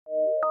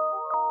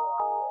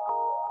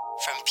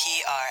from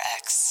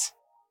PRX.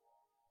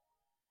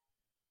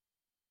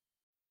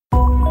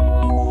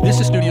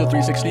 This is Studio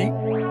 360.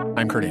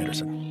 I'm Kurt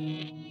Anderson.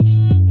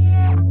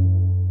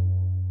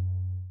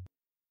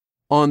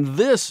 On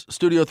this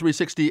Studio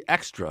 360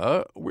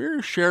 Extra,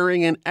 we're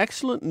sharing an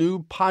excellent new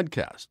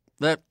podcast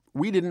that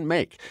we didn't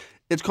make.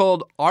 It's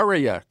called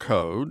Aria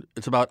Code.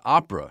 It's about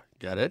opera,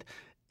 get it?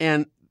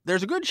 And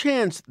there's a good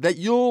chance that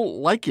you'll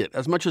like it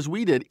as much as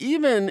we did,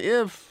 even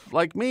if,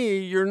 like me,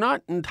 you're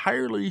not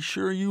entirely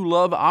sure you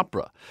love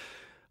opera.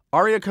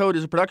 Aria Code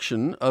is a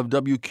production of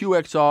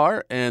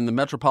WQXR and the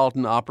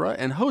Metropolitan Opera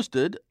and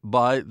hosted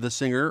by the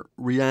singer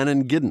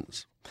Rhiannon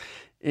Giddens.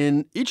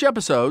 In each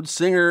episode,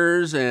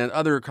 singers and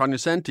other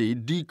cognoscenti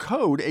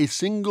decode a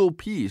single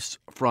piece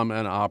from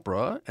an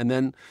opera and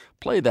then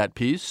play that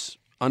piece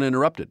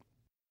uninterrupted.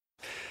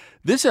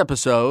 This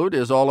episode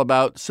is all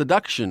about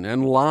seduction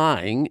and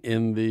lying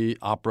in the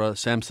opera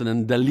Samson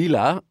and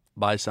Dalila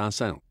by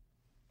Saint-Saëns.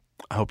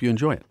 I hope you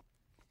enjoy it.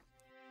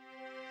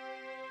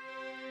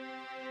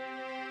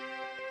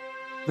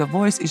 The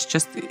voice is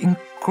just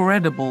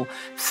incredible,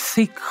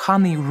 thick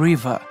honey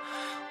river.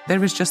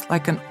 There is just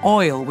like an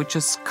oil which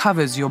just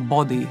covers your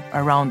body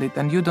around it,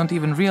 and you don't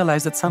even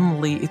realize that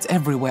suddenly it's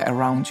everywhere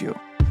around you.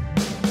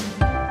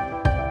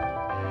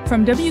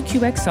 From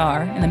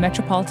WQXR and the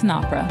Metropolitan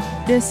Opera,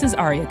 this is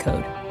Aria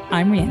Code.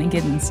 I'm Rhiannon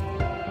Giddens.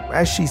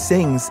 As she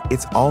sings,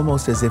 it's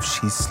almost as if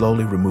she's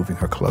slowly removing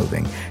her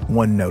clothing,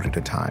 one note at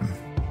a time.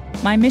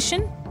 My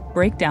mission?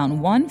 Break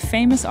down one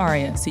famous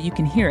aria so you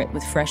can hear it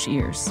with fresh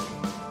ears.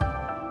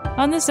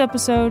 On this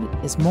episode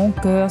is Mon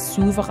cœur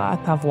s'ouvre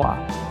à ta voix,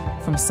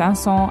 from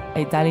Samson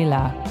et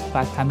Dalila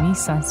by Camille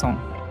Saint-Saëns.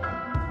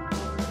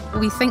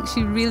 We think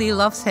she really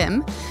loves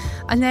him.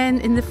 And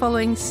then in the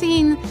following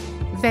scene,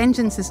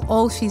 vengeance is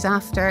all she's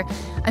after.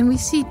 And we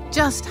see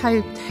just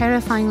how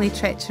terrifyingly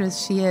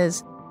treacherous she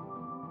is.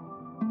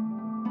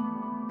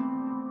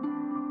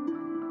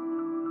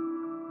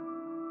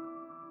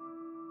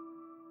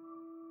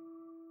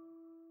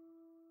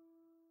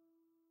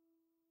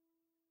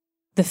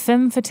 The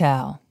femme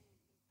fatale.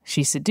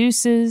 She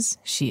seduces,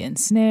 she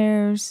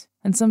ensnares,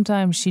 and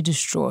sometimes she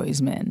destroys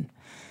men.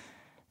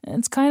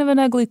 It's kind of an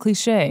ugly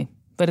cliche,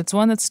 but it's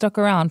one that's stuck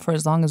around for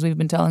as long as we've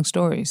been telling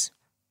stories.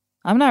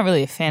 I'm not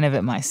really a fan of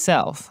it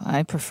myself.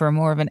 I prefer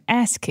more of an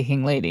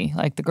ass-kicking lady,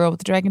 like the girl with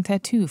the dragon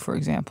tattoo, for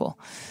example.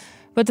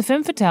 But the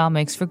femme fatale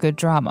makes for good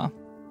drama,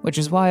 which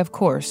is why, of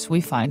course,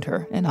 we find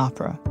her in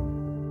opera.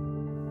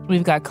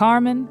 We've got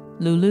Carmen,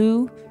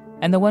 Lulu,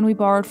 and the one we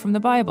borrowed from the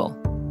Bible,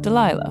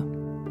 Delilah.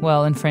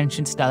 Well, in French,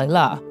 it's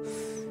Dalila.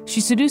 She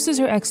seduces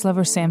her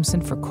ex-lover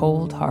Samson for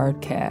cold,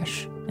 hard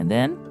cash. And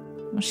then,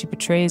 she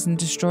betrays and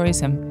destroys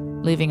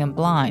him, leaving him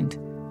blind,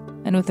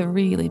 and with a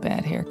really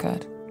bad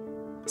haircut.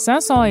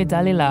 Samson et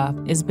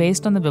Dalila is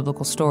based on the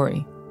biblical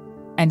story.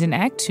 And in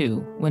Act 2,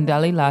 when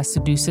Dalila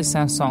seduces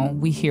Samson,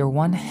 we hear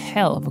one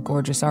hell of a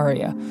gorgeous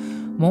aria,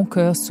 Mon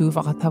cœur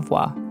s'ouvre à ta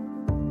voix.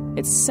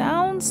 It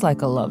sounds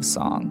like a love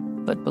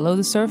song, but below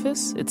the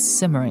surface, it's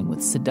simmering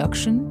with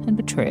seduction and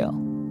betrayal.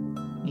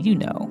 You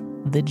know,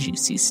 the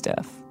juicy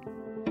stuff.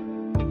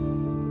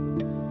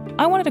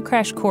 I wanted a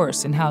crash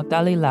course in how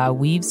Dalila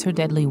weaves her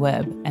deadly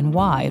web and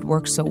why it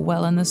works so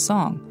well in this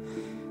song.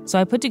 So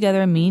I put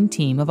together a mean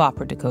team of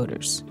opera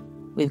decoders.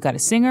 We've got a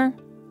singer,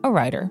 a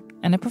writer,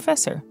 and a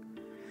professor.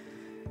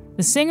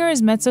 The singer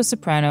is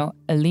mezzo-soprano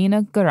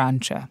Elena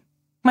Garancha.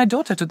 My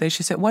daughter today,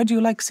 she said, "Why do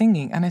you like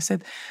singing?" And I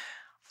said,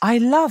 I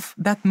love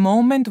that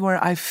moment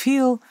where I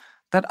feel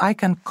that I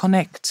can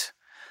connect.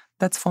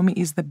 That for me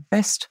is the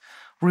best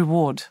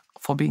reward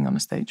for being on a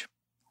stage.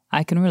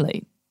 I can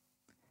relate.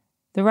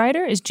 The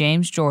writer is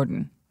James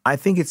Jordan. I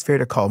think it's fair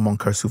to call Mon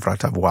cœur s'ouvre à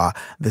ta voix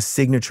the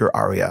signature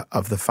aria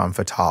of the femme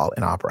fatale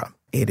in opera.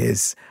 It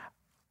is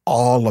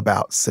all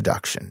about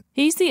seduction.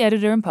 He's the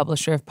editor and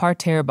publisher of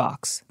Parterre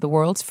Box, the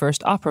world's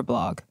first opera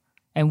blog.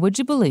 And would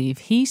you believe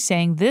he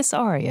sang this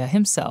aria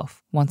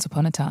himself once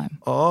upon a time?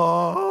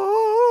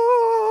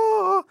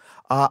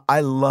 I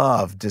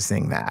loved to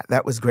sing that.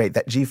 That was great.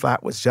 That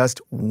G-flat was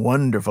just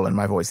wonderful in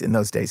my voice in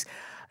those days.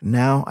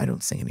 Now I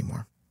don't sing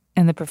anymore.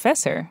 And the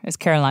professor is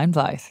Caroline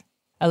Blythe,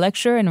 a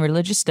lecturer in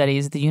religious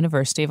studies at the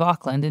University of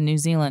Auckland in New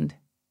Zealand.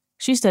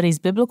 She studies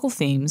biblical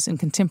themes and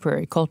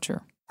contemporary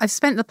culture. I've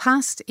spent the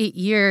past 8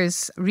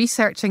 years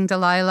researching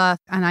Delilah,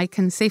 and I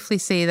can safely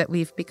say that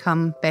we've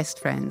become best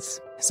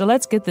friends. So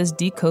let's get this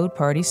decode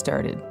party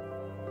started.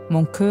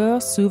 Mon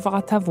cœur s'ouvre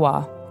à ta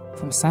voix,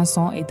 from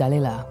Samson et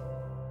Dalila.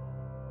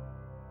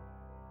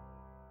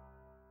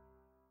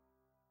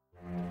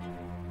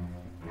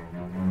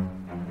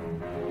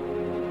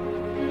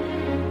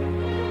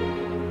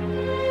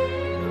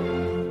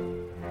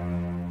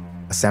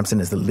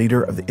 Samson is the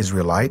leader of the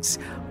Israelites.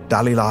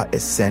 Dalila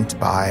is sent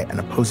by an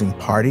opposing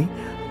party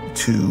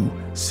to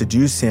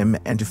seduce him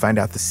and to find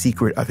out the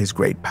secret of his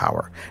great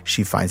power.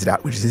 She finds it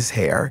out, which is his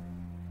hair.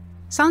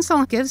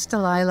 Samson gives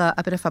Delilah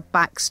a bit of a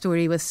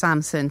backstory with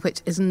Samson,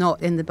 which is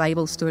not in the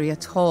Bible story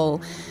at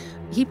all.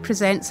 He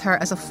presents her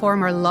as a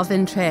former love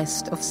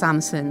interest of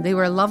Samson. They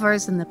were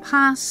lovers in the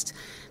past,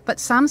 But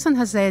Samson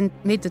has then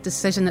made the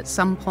decision at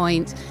some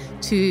point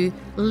to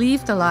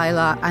leave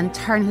Delilah and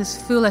turn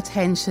his full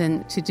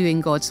attention to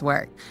doing God's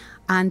work.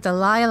 And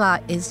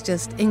Delilah is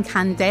just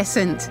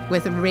incandescent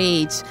with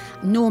rage.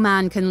 No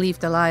man can leave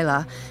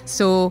Delilah.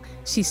 So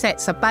she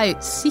sets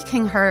about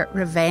seeking her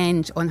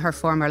revenge on her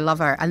former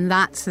lover. And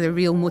that's the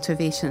real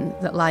motivation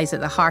that lies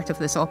at the heart of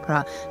this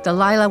opera.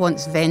 Delilah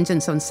wants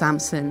vengeance on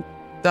Samson.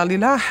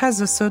 Delilah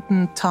has a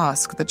certain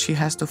task that she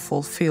has to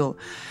fulfill.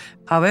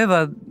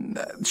 However,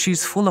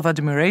 she's full of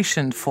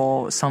admiration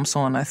for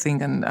Samson, I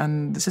think,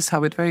 and this is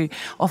how it very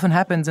often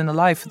happens in a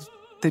life.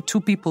 The two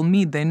people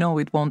meet, they know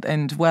it won't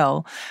end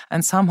well,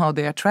 and somehow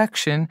the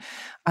attraction,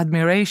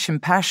 admiration,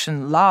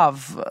 passion,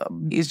 love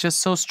is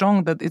just so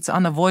strong that it's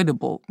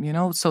unavoidable,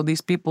 So these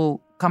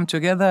people come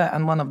together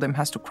and one of them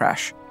has to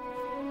crash.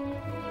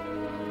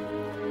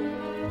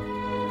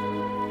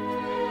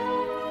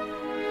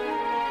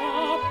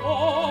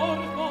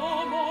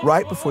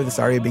 Right before this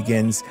aria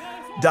begins,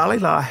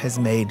 Delilah has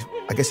made,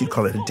 I guess you'd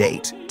call it a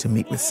date, to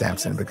meet with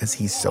Samson because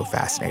he's so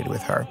fascinated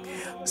with her.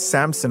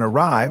 Samson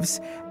arrives,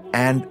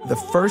 and the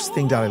first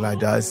thing Delilah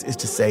does is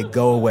to say,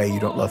 "Go away, you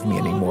don't love me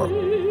anymore."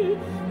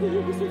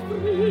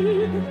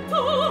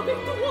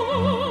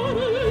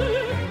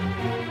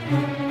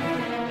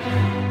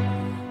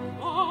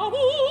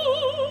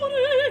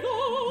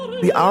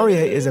 The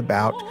aria is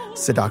about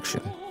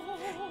seduction,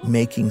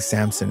 making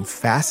Samson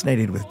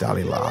fascinated with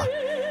Delilah.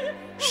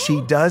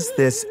 She does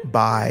this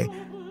by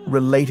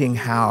relating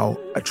how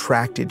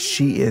attracted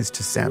she is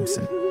to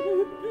Samson.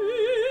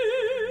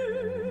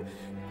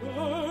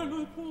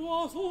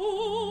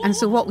 And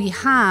so what we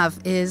have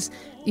is,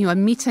 a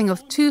meeting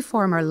of two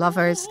former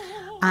lovers,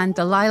 and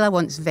Delilah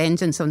wants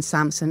vengeance on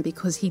Samson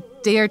because he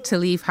dared to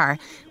leave her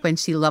when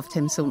she loved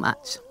him so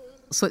much.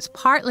 So it's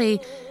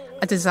partly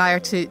a desire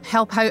to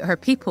help out her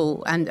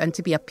people and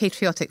to be a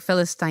patriotic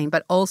Philistine,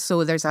 but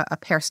also there's a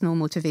personal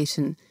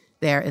motivation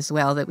there as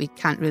well that we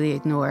can't really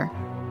ignore.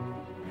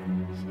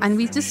 And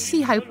we just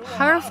see how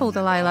powerful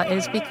Delilah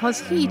is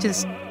because he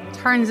just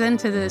turns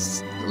into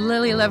this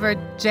lily-livered,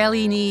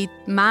 jelly-kneed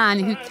man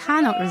who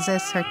cannot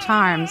resist her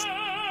charms.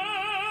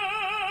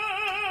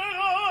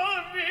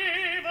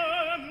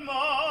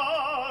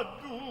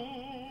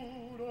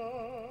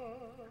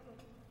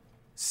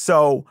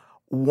 So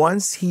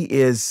once he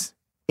is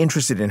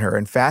interested in her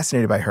and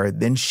fascinated by her,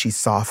 then she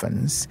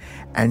softens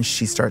and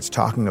she starts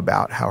talking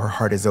about how her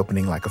heart is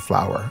opening like a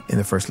flower in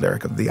the first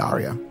lyric of the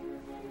aria.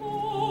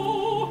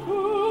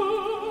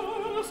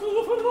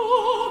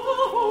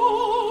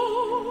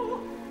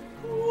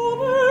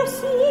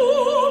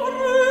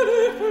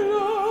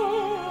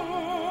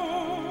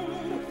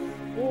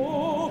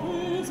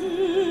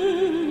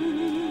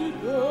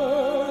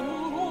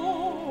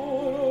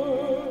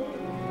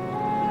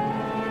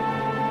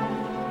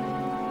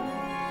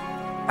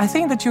 I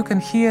think that you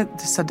can hear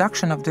the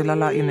seduction of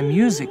Delilah in the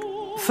music.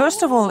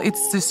 First of all,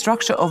 it's the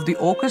structure of the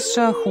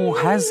orchestra who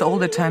has all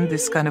the time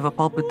this kind of a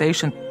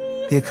palpitation.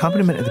 The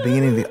accompaniment at the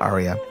beginning of the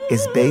aria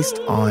is based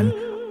on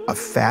a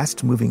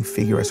fast-moving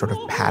figure, a sort of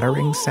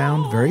pattering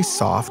sound, very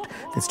soft,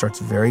 that starts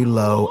very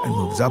low and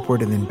moves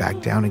upward and then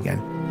back down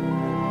again.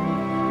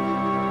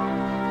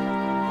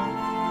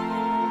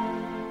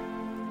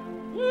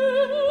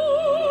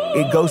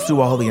 It goes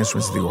through all the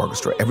instruments of the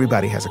orchestra.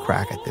 Everybody has a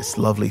crack at this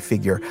lovely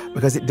figure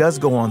because it does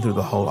go on through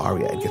the whole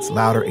aria. It gets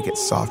louder, it gets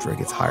softer, it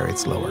gets higher,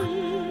 it's lower.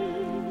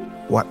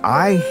 What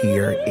I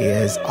hear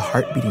is a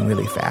heart beating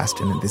really fast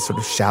and this sort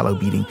of shallow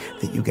beating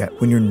that you get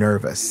when you're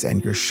nervous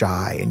and you're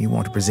shy and you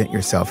want to present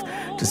yourself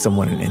to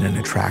someone in an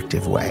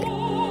attractive way.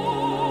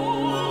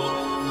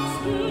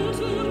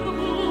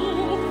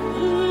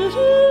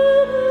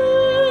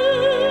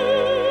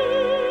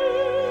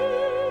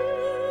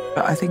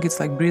 I think it's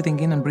like breathing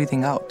in and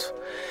breathing out.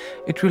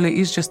 It really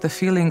is just a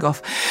feeling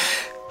of,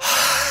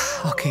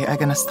 okay, I'm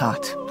gonna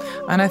start.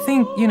 And I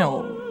think,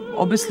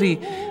 obviously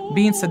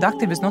being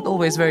seductive is not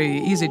always very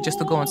easy just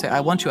to go and say,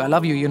 I want you, I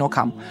love you,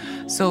 come.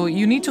 So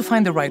you need to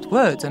find the right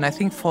words. And I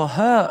think for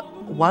her,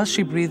 while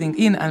she's breathing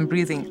in and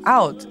breathing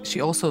out, she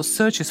also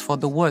searches for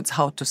the words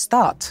how to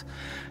start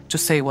to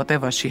say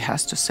whatever she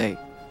has to say.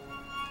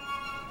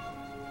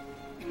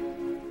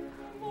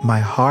 My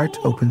heart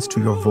opens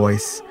to your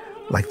voice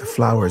like the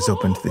flowers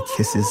open to the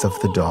kisses of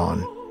the dawn.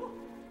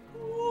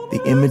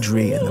 The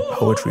imagery and the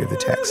poetry of the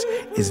text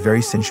is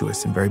very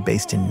sensuous and very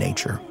based in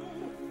nature.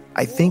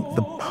 I think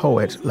the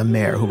poet,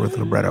 Lemaire, who wrote the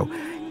libretto,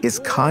 is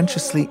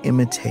consciously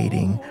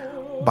imitating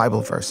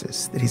Bible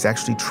verses, that he's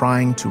actually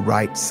trying to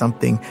write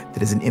something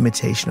that is an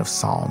imitation of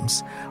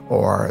Psalms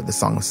or the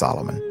Song of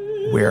Solomon,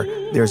 where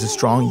there's a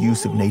strong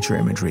use of nature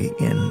imagery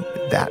in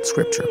that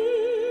scripture.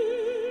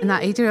 And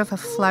that idea of a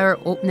flower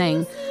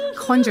opening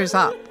conjures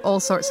up all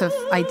sorts of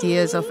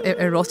ideas of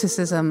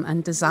eroticism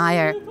and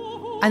desire.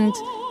 And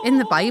in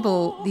the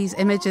Bible, these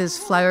images,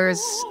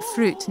 flowers,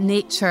 fruit,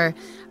 nature,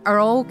 are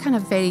all kind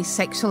of very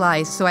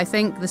sexualized. So I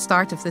think the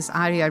start of this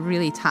aria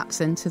really taps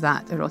into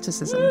that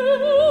eroticism.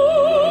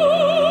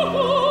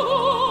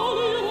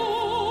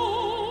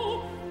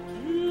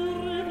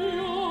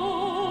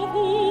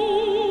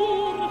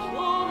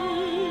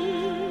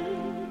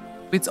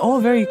 It's all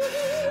very,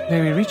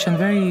 very rich and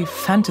very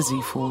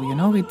fantasyful, you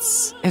know.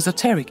 It's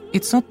esoteric.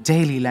 It's not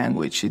daily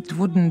language. It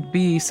wouldn't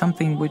be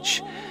something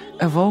which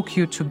evoke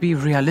you to be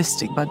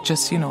realistic, but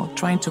just, you know,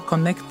 trying to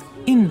connect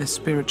in the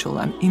spiritual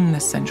and in the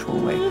sensual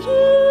way.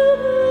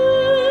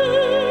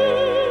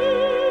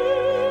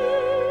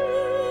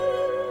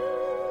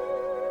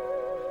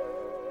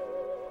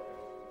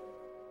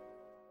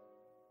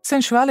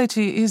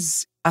 Sensuality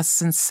is a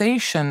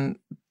sensation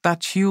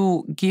that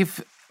you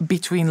give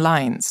between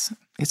lines.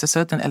 It's a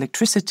certain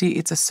electricity,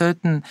 it's a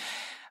certain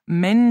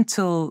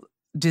mental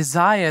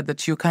desire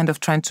that you're kind of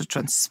trying to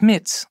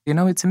transmit. You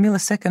know, it's a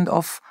millisecond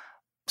of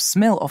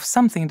smell of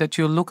something that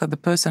you look at the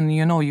person,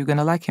 you know you're going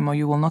to like him or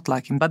you will not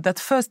like him. But that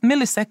first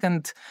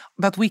millisecond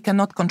that we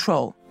cannot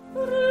control.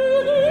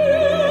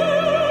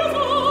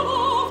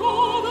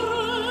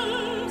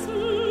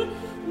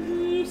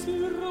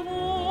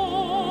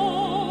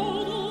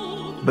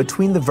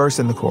 Between the verse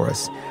and the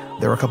chorus,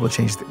 there are a couple of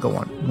changes that go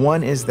on.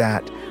 One is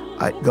that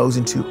it goes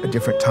into a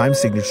different time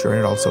signature and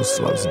it also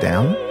slows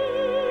down.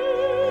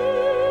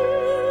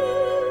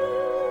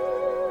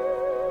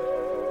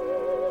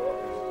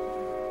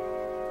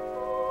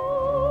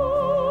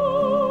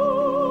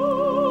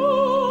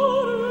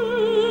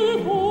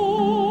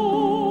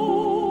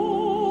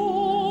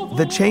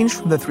 The change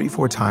from the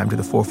 3/4 time to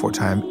the 4/4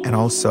 time and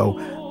also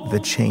the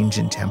change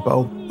in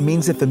tempo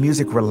means that the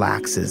music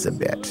relaxes a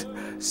bit.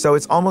 So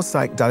it's almost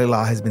like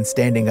Dalila has been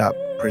standing up,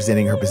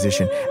 presenting her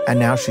position, and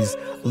now she's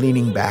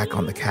leaning back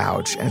on the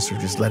couch and sort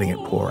of just letting it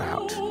pour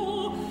out.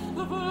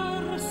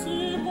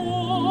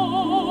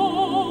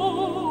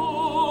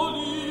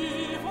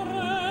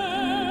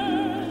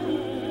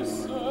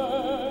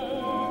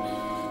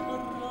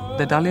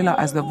 The Dalila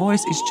as the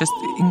voice is just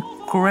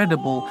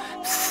incredible,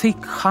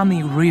 thick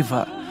honey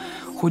river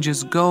who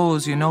just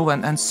goes, you know,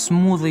 and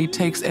smoothly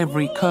takes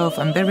every curve.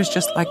 And there is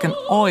just like an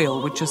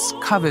oil which just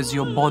covers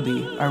your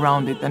body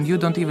around it. And you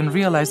don't even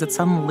realize that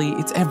suddenly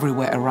it's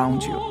everywhere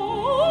around you.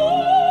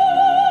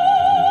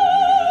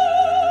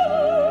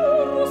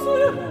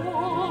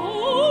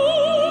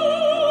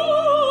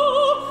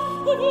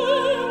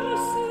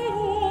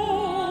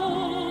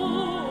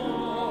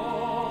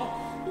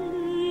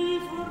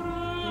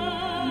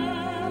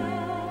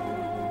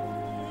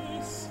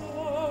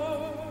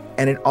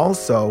 And it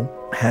also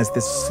has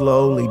this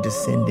slowly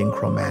descending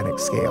chromatic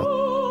scale.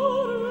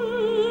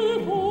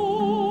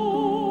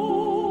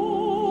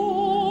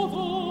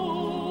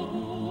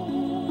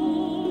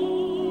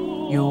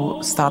 You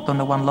start on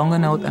the one longer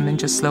note and then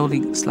just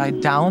slowly slide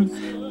down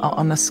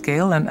on a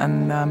scale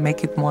and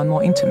make it more and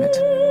more intimate.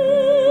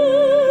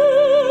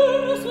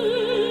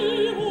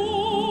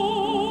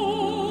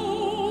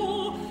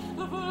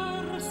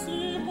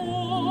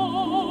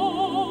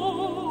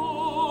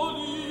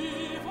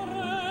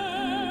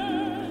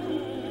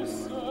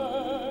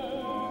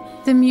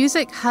 The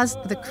music has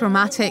the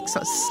chromatic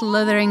sort of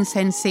slithering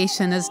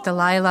sensation as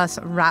Delilah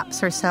sort of wraps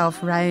herself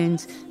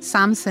round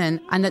Samson,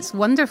 and it's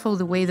wonderful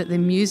the way that the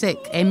music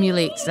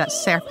emulates that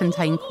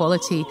serpentine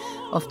quality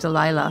of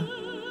Delilah.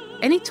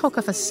 Any talk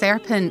of a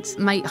serpent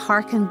might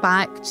harken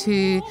back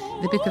to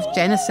the book of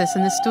Genesis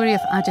and the story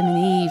of Adam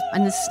and Eve,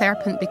 and the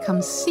serpent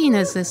becomes seen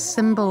as this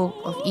symbol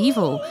of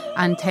evil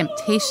and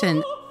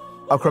temptation.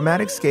 A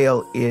chromatic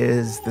scale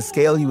is the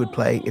scale you would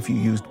play if you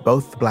used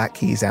both the black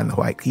keys and the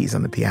white keys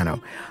on the piano.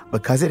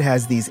 Because it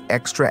has these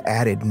extra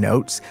added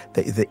notes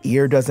that the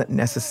ear doesn't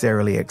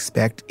necessarily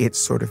expect, it's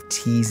sort of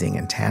teasing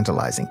and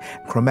tantalizing.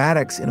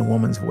 Chromatics in a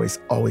woman's voice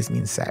always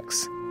means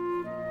sex.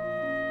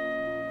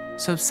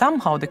 So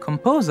somehow the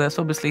composers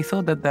obviously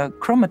thought that the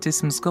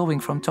chromatisms going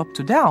from top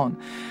to down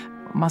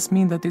must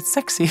mean that it's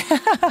sexy,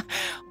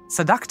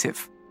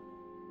 seductive.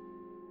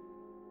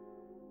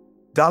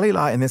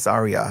 Dalila in this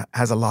aria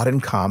has a lot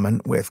in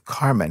common with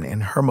Carmen in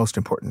her most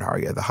important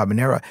aria, the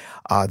Habanera.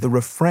 The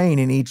refrain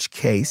in each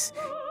case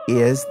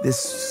is this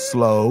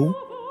slow,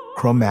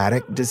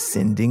 chromatic,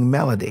 descending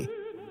melody.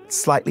 It's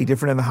slightly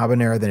different in the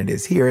Habanera than it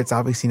is here. It's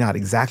obviously not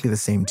exactly the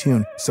same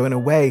tune. So in a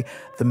way,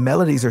 the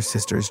melodies are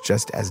sisters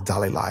just as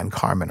Dalila and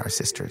Carmen are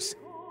sisters.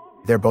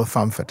 They're both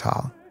femme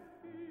fatale.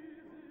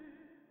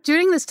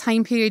 During this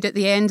time period at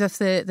the end of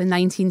the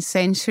 19th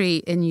century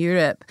in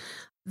Europe,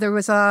 there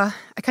was a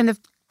kind of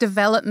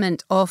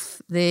development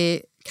of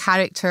the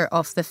character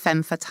of the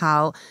femme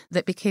fatale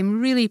that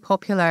became really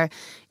popular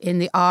in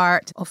the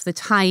art of the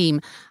time.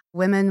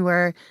 Women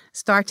were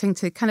starting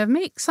to kind of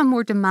make some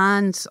more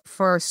demands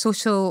for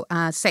social,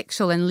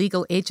 sexual and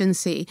legal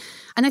agency.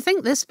 And I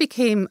think this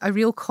became a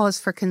real cause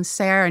for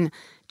concern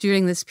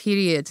during this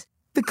period.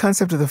 The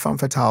concept of the femme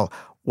fatale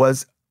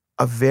was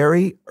a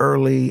very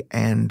early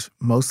and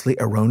mostly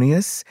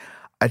erroneous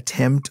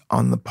attempt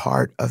on the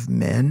part of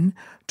men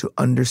to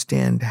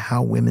understand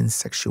how women's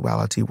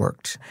sexuality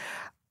worked.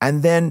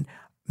 And then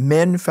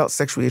men felt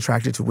sexually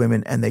attracted to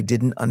women and they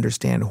didn't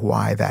understand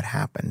why that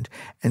happened.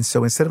 And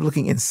so instead of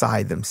looking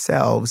inside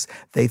themselves,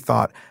 they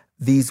thought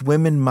these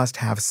women must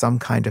have some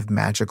kind of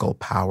magical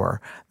power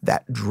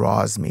that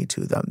draws me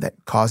to them, that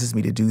causes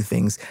me to do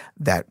things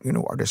that,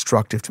 are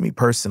destructive to me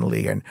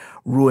personally and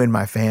ruin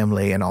my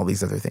family and all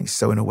these other things.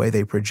 So in a way,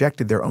 they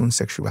projected their own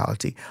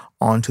sexuality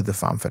onto the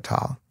femme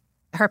fatale.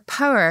 Her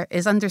power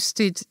is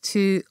understood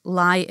to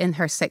lie in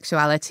her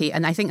sexuality,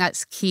 and I think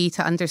that's key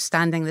to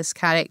understanding this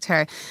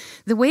character.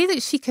 The way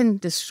that she can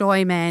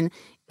destroy men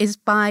is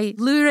by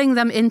luring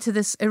them into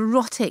this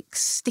erotic,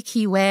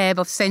 sticky web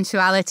of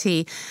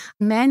sensuality.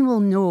 Men will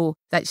know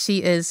that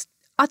she is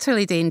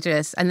utterly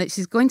dangerous and that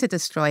she's going to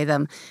destroy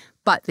them,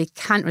 but they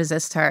can't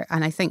resist her,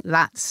 and I think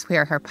that's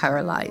where her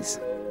power lies.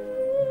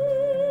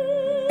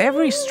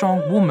 Every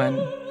strong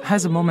woman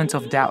has a moment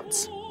of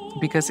doubts,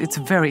 because it's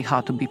very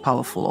hard to be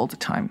powerful all the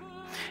time.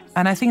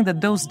 And I think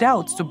that those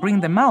doubts, to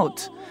bring them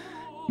out,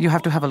 you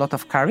have to have a lot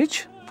of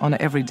courage on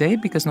every day,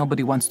 because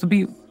nobody wants to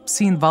be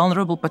seen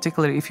vulnerable,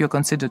 particularly if you're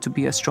considered to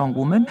be a strong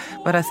woman.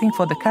 But I think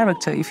for the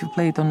character, if you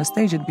play it on the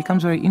stage, it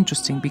becomes very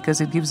interesting because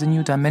it gives a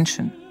new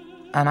dimension.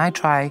 And I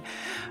try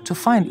to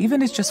find,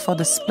 even if it's just for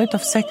the split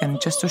of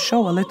second, just to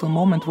show a little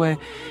moment where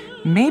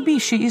maybe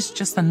she is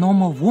just a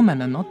normal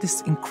woman and not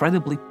this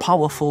incredibly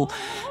powerful,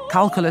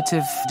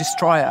 calculative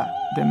destroyer,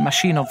 the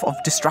machine of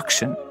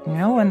destruction,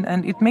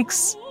 and it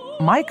makes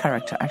my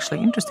character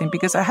actually interesting,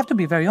 because I have to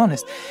be very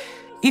honest.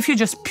 If you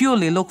just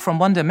purely look from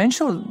one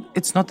dimension,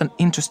 it's not an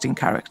interesting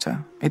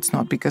character. It's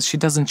not, because she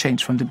doesn't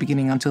change from the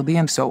beginning until the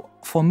end. So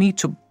for me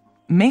to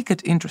make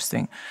it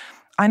interesting,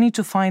 I need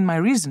to find my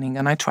reasoning,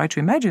 and I try to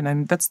imagine,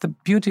 and that's the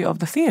beauty of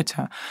the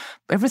theater.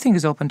 Everything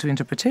is open to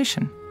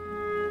interpretation.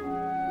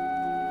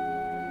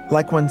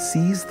 Like one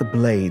sees the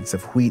blades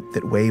of wheat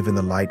that wave in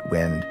the light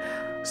wind,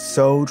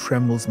 so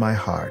trembles my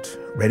heart,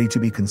 ready to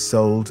be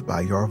consoled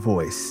by your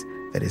voice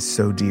that is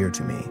so dear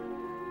to me.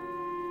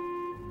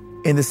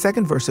 In the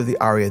second verse of the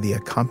aria, the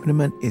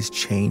accompaniment is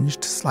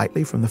changed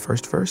slightly from the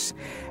first verse,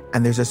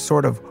 and there's a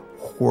sort of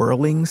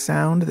whirling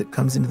sound that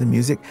comes into the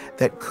music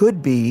that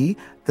could be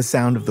the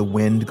sound of the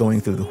wind going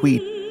through the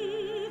wheat.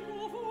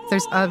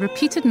 There's a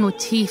repeated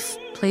motif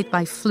played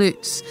by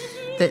flutes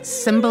that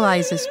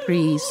symbolizes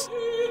breeze.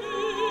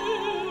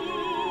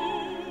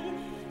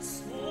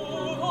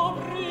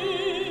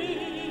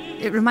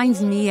 It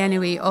reminds me,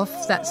 anyway, of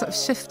that sort of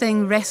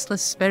shifting,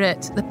 restless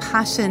spirit, the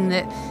passion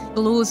that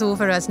blows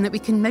over us and that we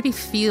can maybe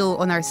feel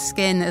on our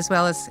skin as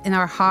well as in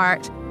our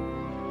heart.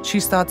 She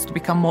starts to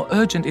become more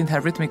urgent in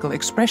her rhythmical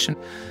expression,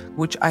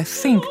 which I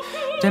think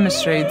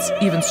demonstrates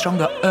even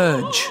stronger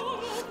urge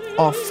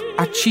of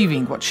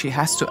achieving what she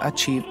has to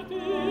achieve.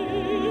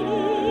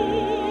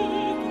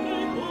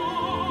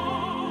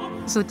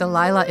 So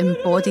Delilah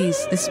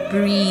embodies this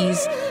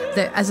breeze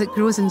that as it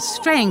grows in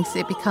strength,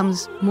 it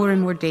becomes more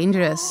and more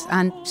dangerous.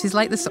 And she's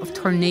like this sort of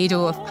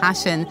tornado of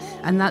passion.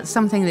 And that's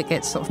something that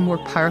gets sort of more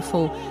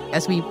powerful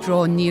as we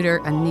draw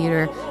nearer and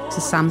nearer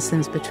to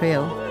Samson's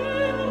betrayal.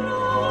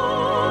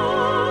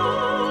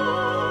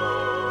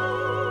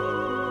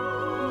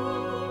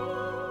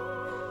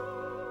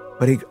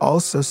 But it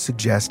also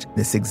suggests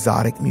this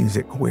exotic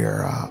music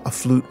where a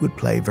flute would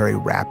play very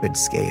rapid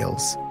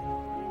scales.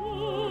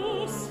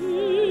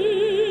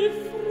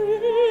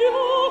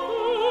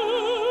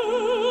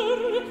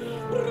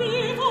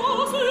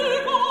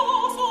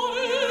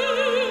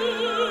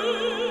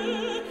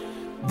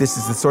 This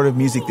is the sort of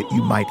music that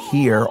you might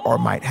hear or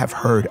might have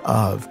heard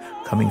of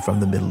coming from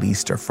the Middle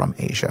East or from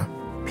Asia.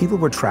 People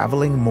were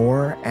traveling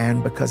more,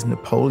 and because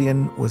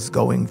Napoleon was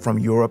going from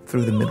Europe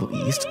through the Middle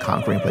East,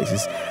 conquering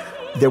places,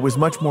 there was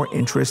much more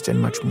interest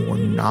and much more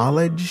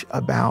knowledge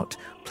about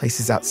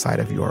places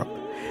outside of Europe.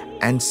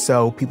 And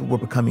so people were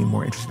becoming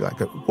more interested, like,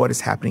 what is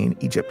happening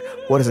in Egypt?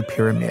 What is a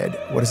pyramid?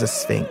 What is a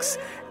sphinx?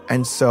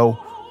 And so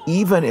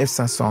even if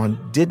Sanson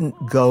didn't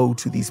go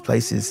to these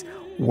places,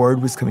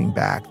 word was coming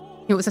back.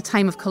 It was a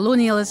time of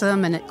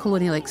colonialism and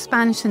colonial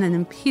expansion and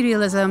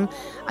imperialism,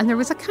 and there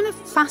was a kind of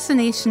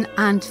fascination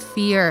and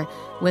fear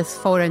with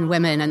foreign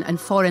women and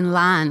foreign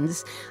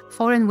lands.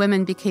 Foreign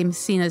women became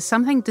seen as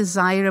something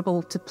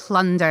desirable to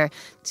plunder,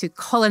 to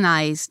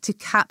colonize, to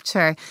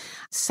capture,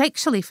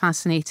 sexually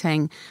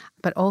fascinating,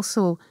 but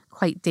also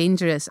quite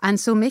dangerous. And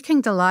so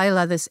making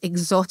Delilah this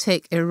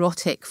exotic,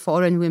 erotic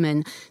foreign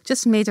woman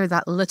just made her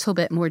that little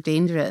bit more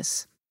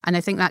dangerous. And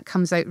I think that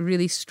comes out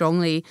really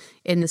strongly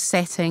in the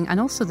setting and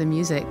also the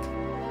music.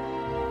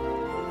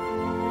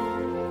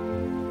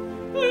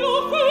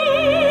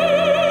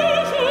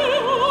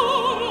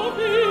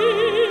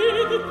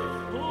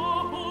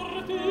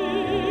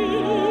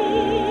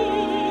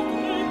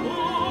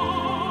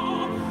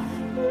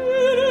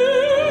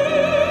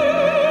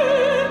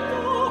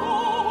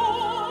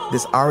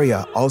 This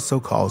aria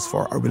also calls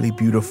for a really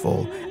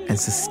beautiful and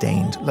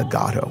sustained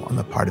legato on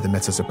the part of the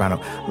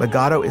mezzo-soprano.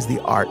 Legato is the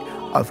art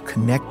of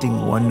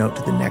connecting one note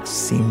to the next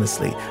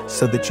seamlessly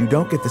so that you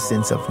don't get the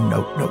sense of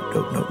note, note,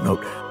 note, note,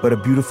 note, but a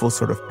beautiful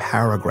sort of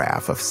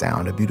paragraph of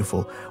sound, a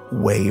beautiful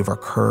wave or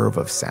curve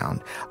of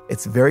sound.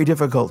 It's very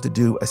difficult to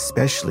do,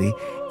 especially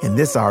in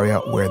this aria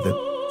where the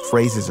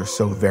phrases are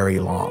so very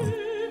long.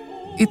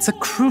 It's a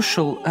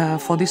crucial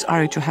for this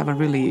aria to have a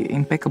really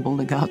impeccable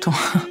legato.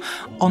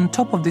 On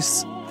top of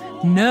this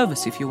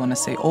nervous, if you want to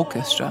say,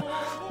 orchestra,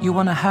 you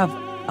want to have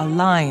a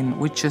line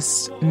which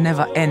just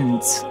never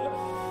ends.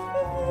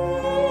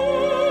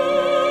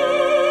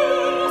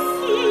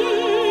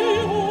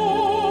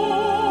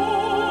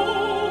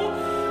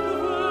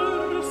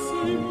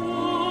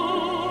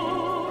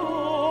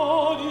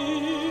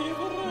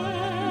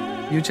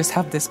 You just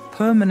have this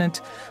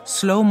permanent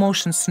slow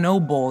motion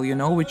snowball,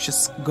 which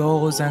just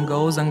goes and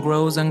goes and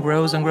grows and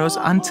grows and grows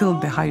until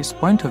the highest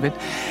point of it.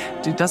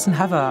 It doesn't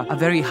have a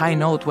very high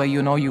note where,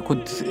 you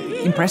could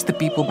impress the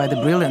people by the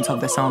brilliance of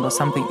the sound or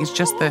something. It's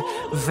just a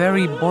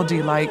very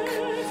body-like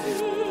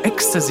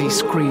ecstasy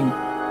scream.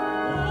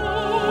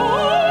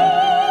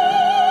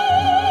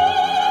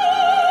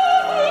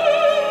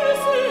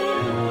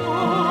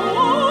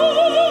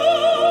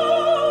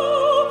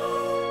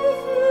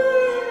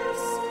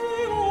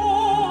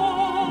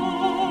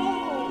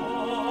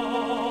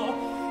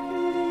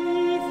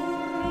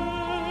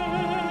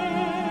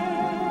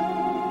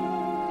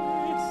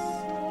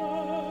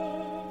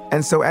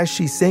 And so as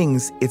she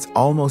sings, it's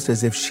almost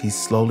as if she's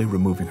slowly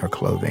removing her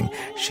clothing.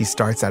 She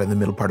starts out in the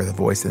middle part of the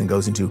voice and then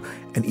goes into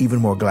an even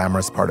more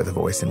glamorous part of the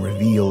voice and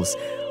reveals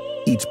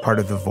each part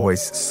of the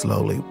voice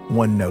slowly,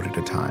 one note at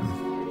a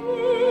time.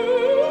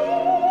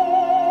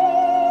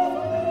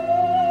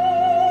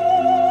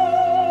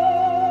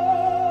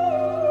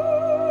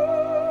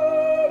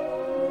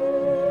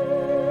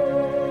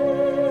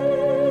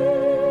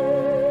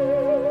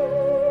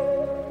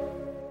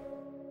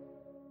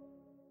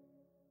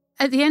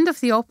 At the end of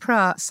the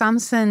opera,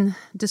 Samson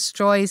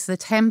destroys the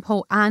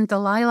temple and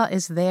Delilah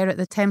is there at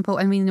the temple,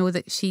 and we know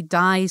that she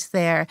dies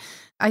there.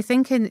 I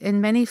think in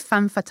many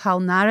femme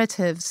fatale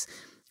narratives,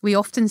 we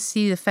often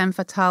see the femme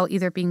fatale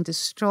either being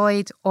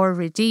destroyed or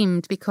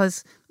redeemed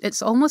because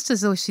it's almost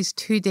as though she's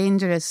too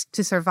dangerous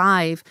to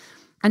survive.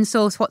 And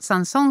so what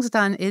Sanson's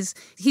done is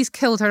he's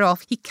killed her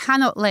off. He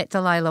cannot let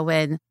Delilah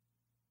win.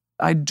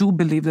 I do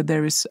believe that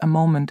there is a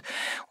moment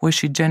where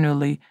she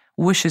genuinely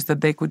wishes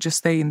that they could just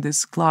stay in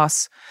this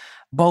glass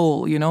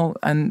bowl,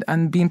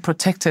 and being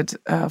protected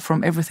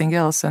from everything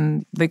else,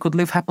 and they could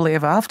live happily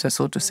ever after,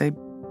 so to say.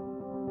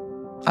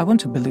 I want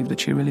to believe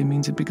that she really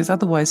means it, because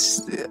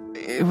otherwise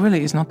it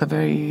really is not a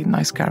very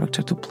nice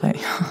character to play.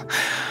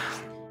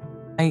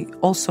 I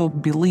also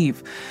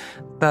believe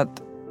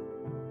that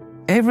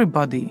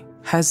everybody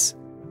has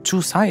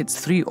two sides,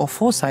 3 or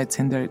 4 sides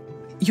in there.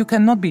 You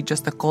cannot be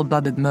just a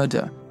cold-blooded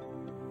murderer.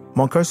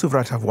 Mon Cœur s'ouvre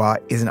à ta voix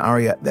is an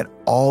aria that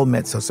all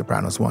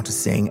mezzo-sopranos want to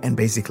sing, and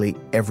basically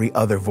every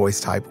other voice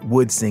type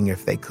would sing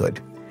if they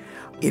could.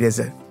 It is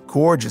a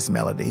gorgeous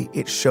melody.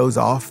 It shows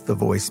off the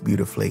voice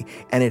beautifully,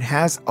 and it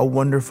has a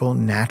wonderful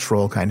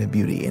natural kind of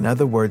beauty. In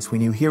other words,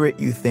 when you hear it,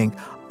 you think,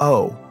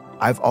 oh,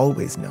 I've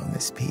always known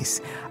this piece.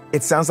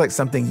 It sounds like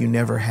something you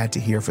never had to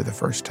hear for the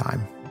first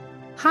time.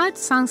 Had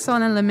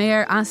Sanson and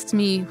Lemaire asked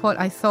me what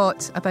I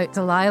thought about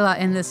Delilah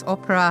in this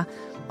opera,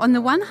 on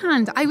the one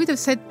hand, I would have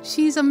said,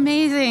 she's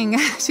amazing.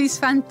 She's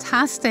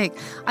fantastic.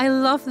 I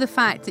love the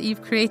fact that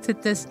you've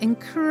created this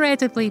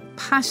incredibly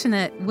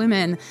passionate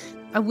woman,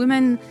 a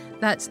woman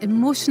that's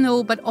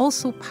emotional but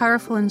also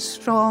powerful and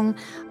strong.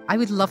 I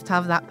would love to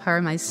have that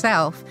power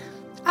myself.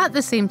 At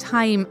the same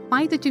time,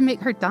 why did you make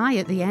her die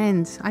at the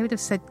end? I would have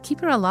said, keep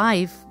her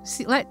alive.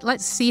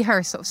 Let's see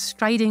her sort of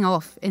striding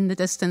off in the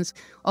distance,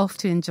 off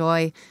to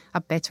enjoy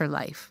a better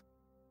life.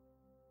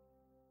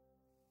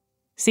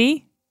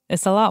 See?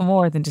 It's a lot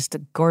more than just a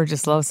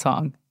gorgeous love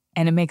song.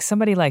 And it makes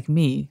somebody like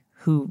me,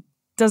 who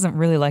doesn't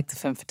really like the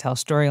femme fatale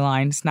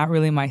storyline, it's not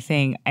really my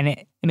thing, and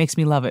it makes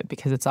me love it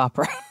because it's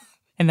opera.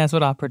 And that's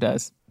what opera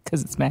does,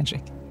 because it's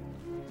magic.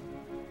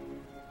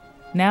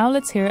 Now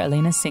let's hear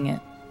Elena sing it.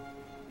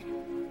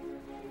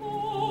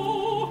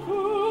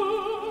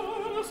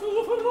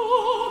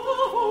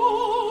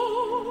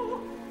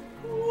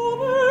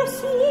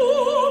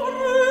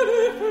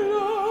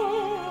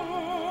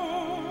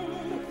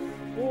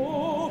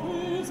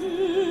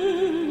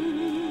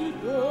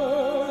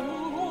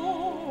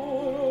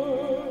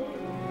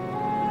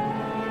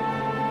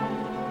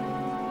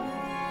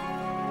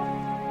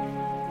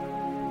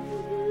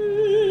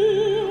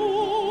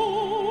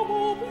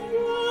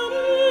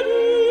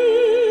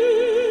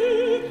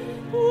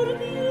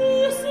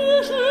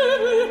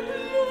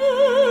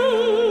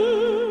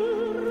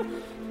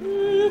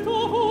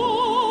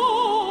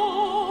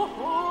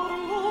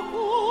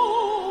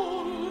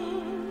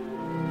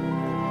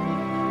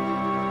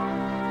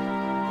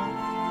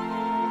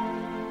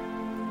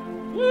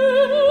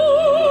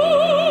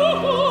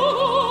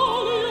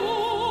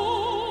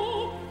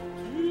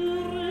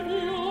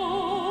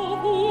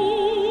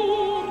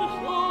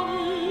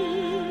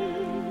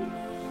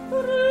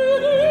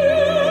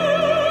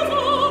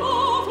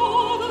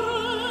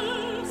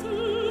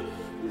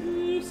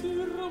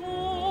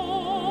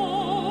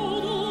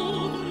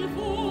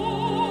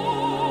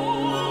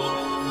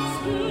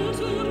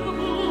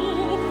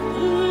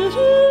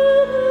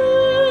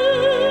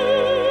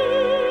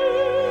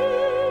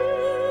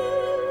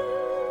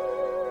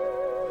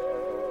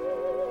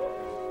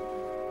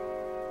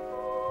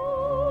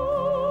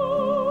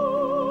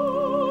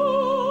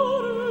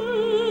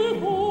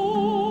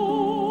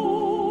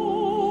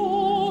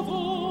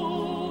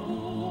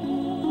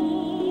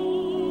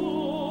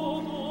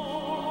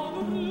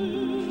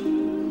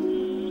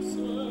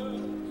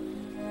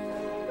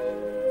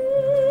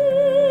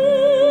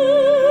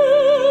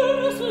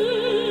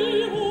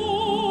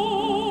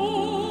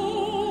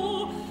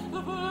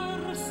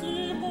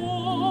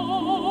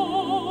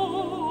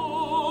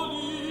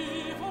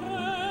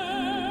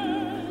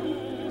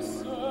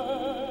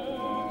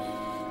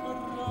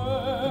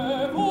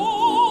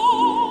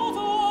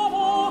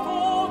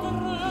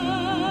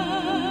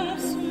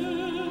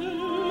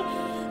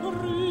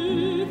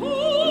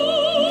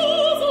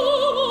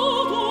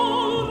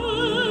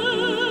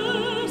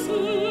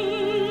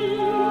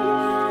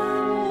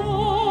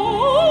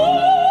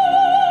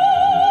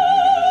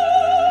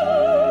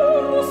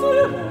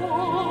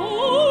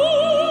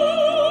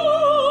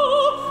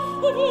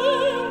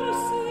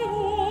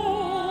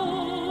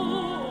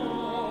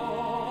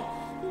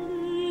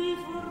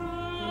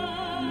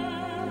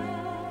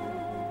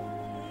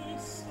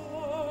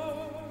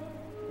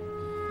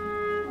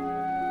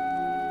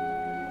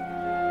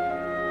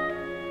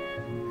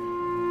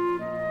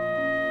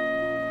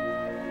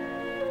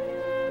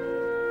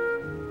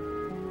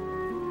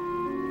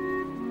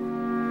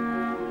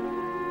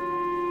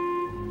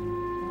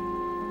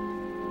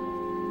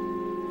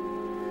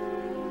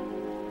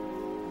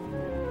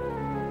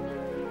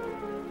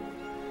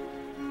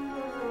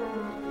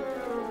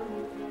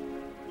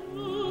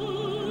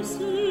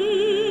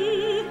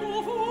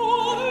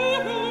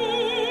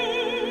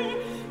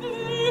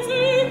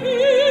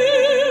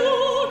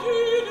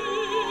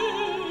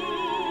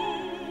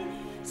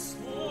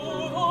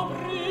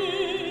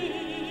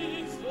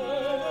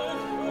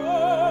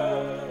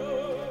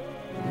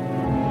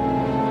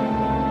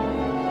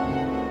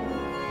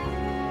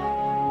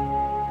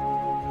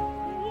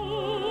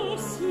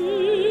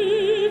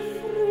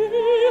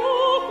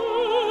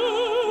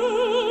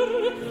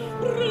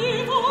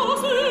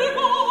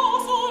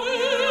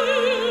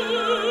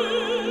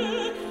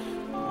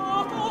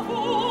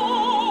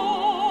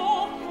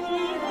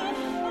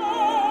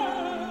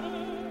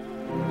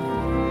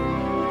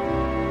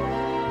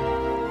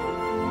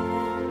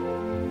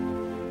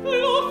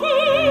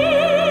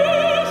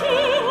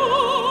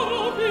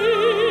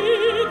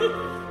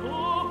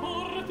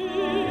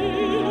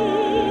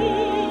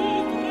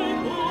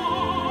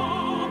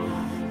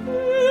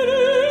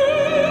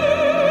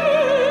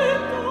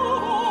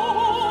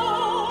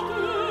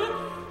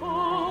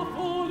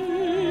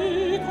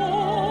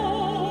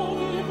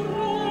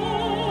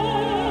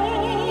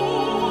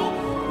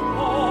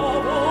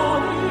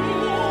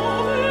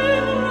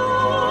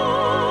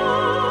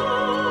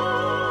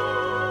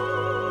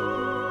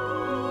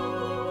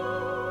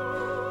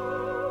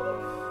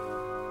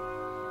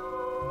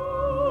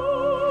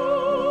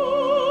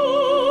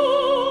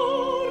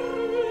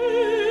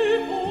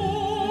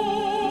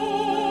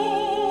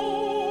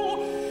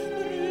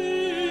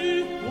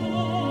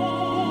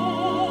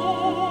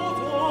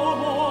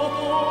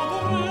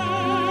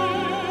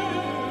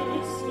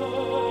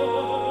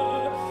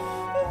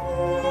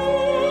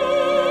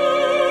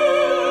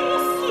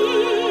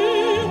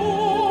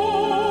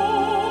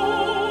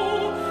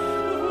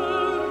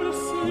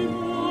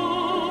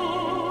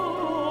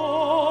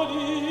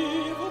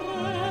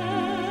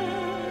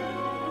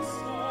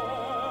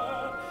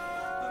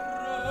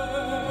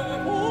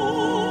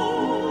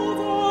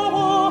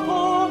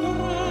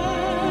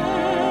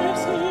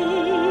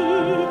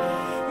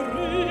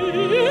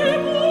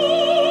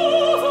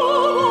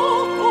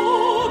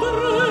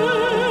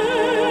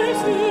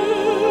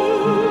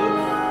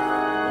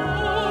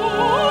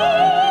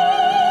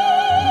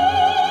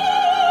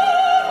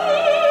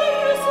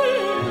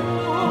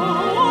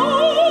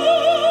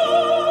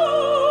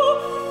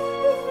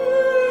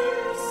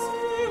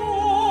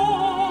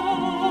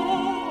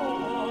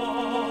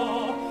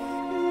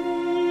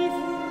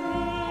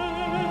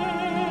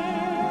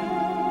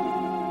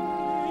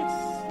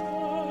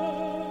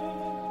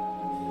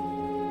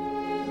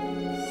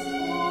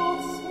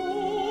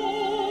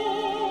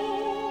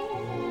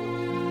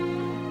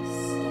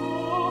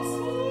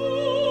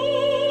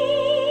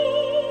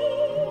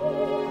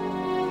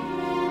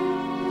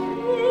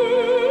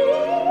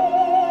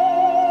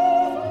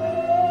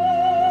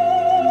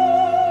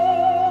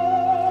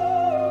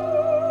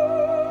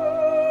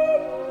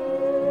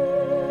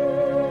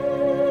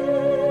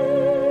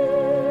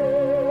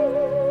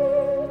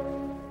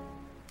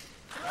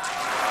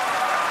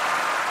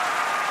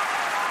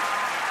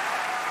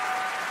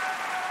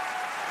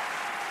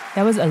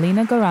 That was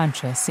Elena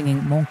Garancha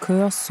singing Mon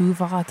cœur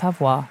s'ouvre à ta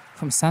voix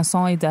from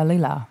Sanson et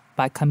Dalila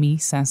by Camille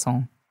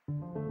Sanson.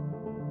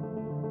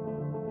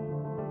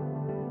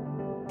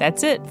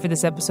 That's it for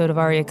this episode of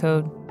Aria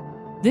Code.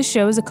 This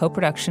show is a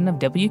co-production of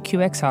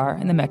WQXR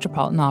and the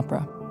Metropolitan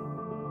Opera.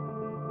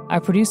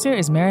 Our producer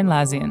is Marin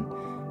Lazian.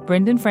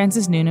 Brendan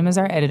Francis Noonan is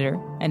our editor,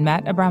 and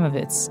Matt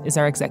Abramovitz is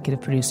our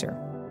executive producer.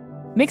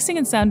 Mixing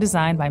and sound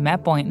design by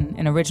Matt Boynton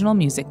and original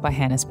music by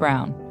Hannes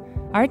Brown.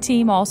 Our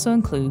team also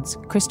includes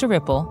Krista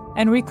Ripple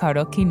and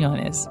Ricardo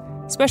Quinones.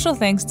 Special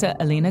thanks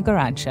to Elena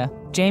Garancha,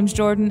 James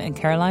Jordan, and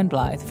Caroline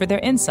Blythe for their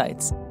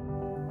insights.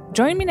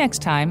 Join me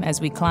next time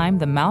as we climb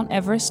the Mount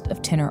Everest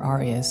of tenor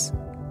arias.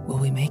 Will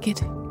we make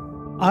it?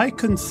 I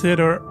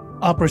consider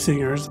opera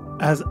singers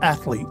as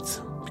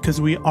athletes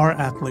because we are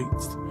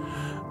athletes.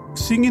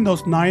 Singing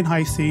those 9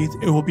 high Cs,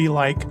 it will be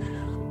like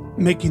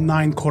making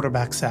 9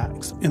 quarterback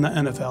sacks in the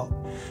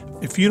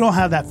NFL. If you don't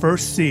have that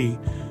first C,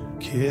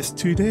 kiss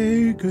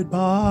today,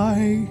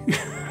 goodbye.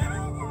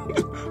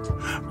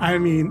 I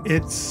mean,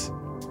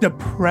 the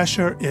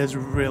pressure is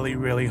really,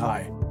 really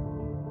high.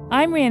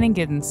 I'm Rhiannon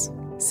Giddens.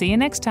 See you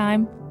next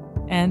time.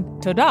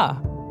 And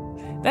Toda.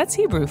 That's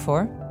Hebrew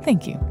for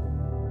thank you.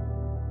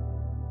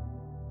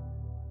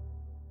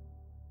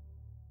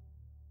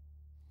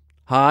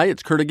 Hi,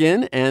 it's Kurt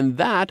again, and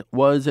that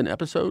was an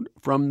episode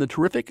from the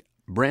terrific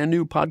brand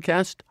new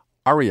podcast,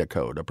 Aria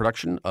Code, a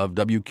production of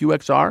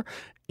WQXR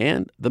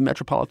and the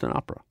Metropolitan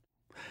Opera.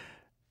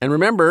 And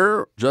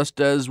remember,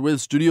 just as with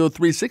Studio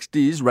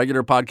 360's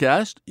regular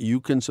podcast, you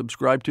can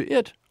subscribe to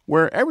it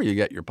wherever you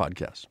get your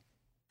podcasts.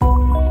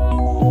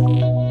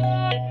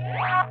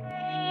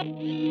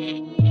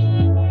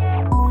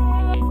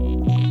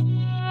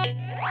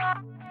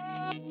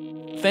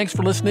 Thanks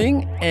for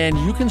listening, and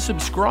you can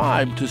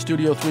subscribe to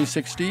Studio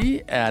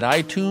 360 at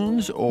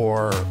iTunes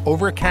or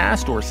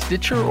Overcast or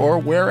Stitcher or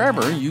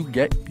wherever you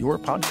get your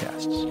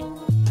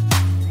podcasts.